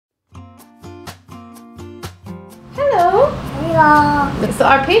Yeah. So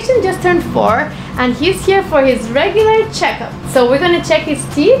our patient just turned 4 and he's here for his regular checkup. So we're gonna check his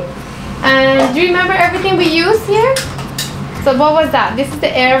teeth. And do you remember everything we used here? So what was that? This is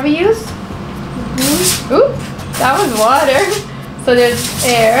the air we used? Oop, that was water. So there's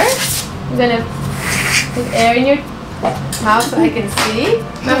air. I'm gonna put air in your mouth so I can see.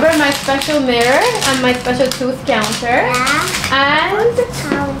 Remember my special mirror and my special tooth counter? Yeah. And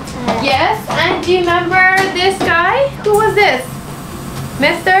yes, and do you remember this guy? Who was this?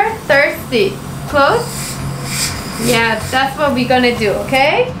 Mr. Thirsty. Close? Yeah, that's what we're gonna do,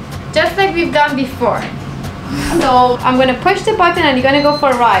 okay? Just like we've done before. So I'm gonna push the button and you're gonna go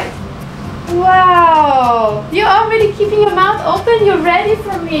for a ride. Wow! You're already keeping your mouth open? You're ready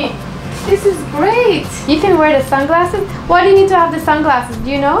for me. This is great. You can wear the sunglasses. Why do you need to have the sunglasses? Do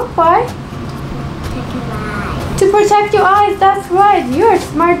you know why? To protect your eyes. That's right. You're a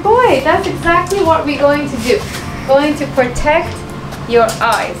smart boy. That's exactly what we're going to do. Going to protect your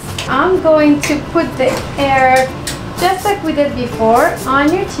eyes. I'm going to put the air just like we did before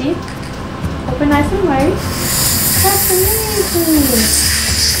on your teeth. Open nice and wide. That's amazing.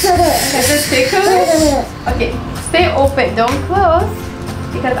 Is it ticklish? Okay, stay open. Don't close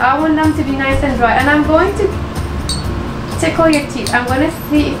because I want them to be nice and dry. And I'm going to tickle your teeth. I'm going to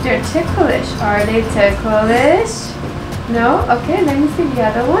see if they're ticklish. Are they ticklish? No? Okay, let me see the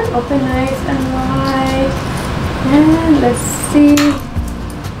other one. Open nice and wide. And let's see.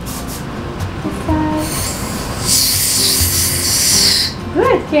 This side.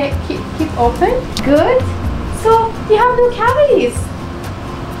 Good. Okay, keep open. Good. So you have no cavities.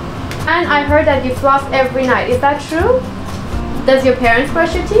 And I heard that you floss every night. Is that true? Does your parents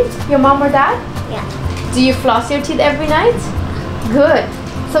brush your teeth? Your mom or dad? Yeah. Do you floss your teeth every night? Good.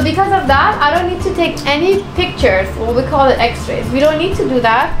 So because of that, I don't need to take any pictures, or we call it x-rays. We don't need to do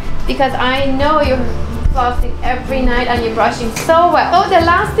that because I know you're flossing every night and you're brushing so well. So the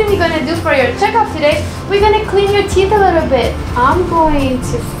last thing we're going to do for your checkup today, we're going to clean your teeth a little bit. I'm going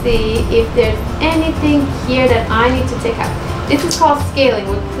to see if there's anything here that I need to take out. This is called scaling.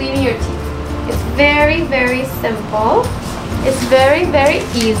 We're cleaning your teeth. It's very, very simple. It's very, very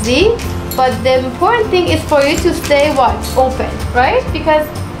easy. But the important thing is for you to stay what? Open, right? Because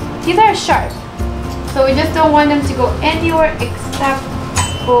teeth are sharp. So we just don't want them to go anywhere except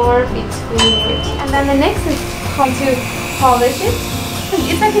for between your teeth. And then the next is how to polish it.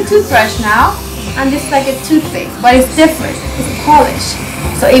 It's like a toothbrush now. And this is like a toothpaste. But it's different. It's polish.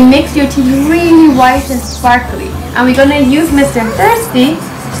 So it makes your teeth really white and sparkly. And we're gonna use Mr. Thirsty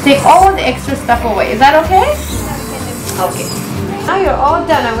to take all the extra stuff away. Is that okay? Okay. Now you're all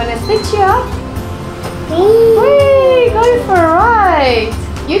done. I'm gonna stitch you up. Whee! Going for a ride.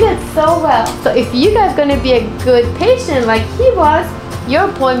 You did so well. So if you guys gonna be a good patient like he was, your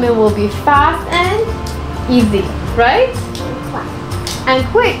appointment will be fast and easy, right? And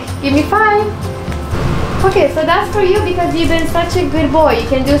quick. Give me 5. Okay, so that's for you because you've been such a good boy. You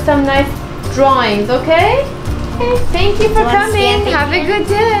can do some nice drawings, okay? Okay, thank you for coming. Have a good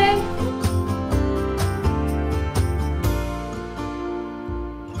day.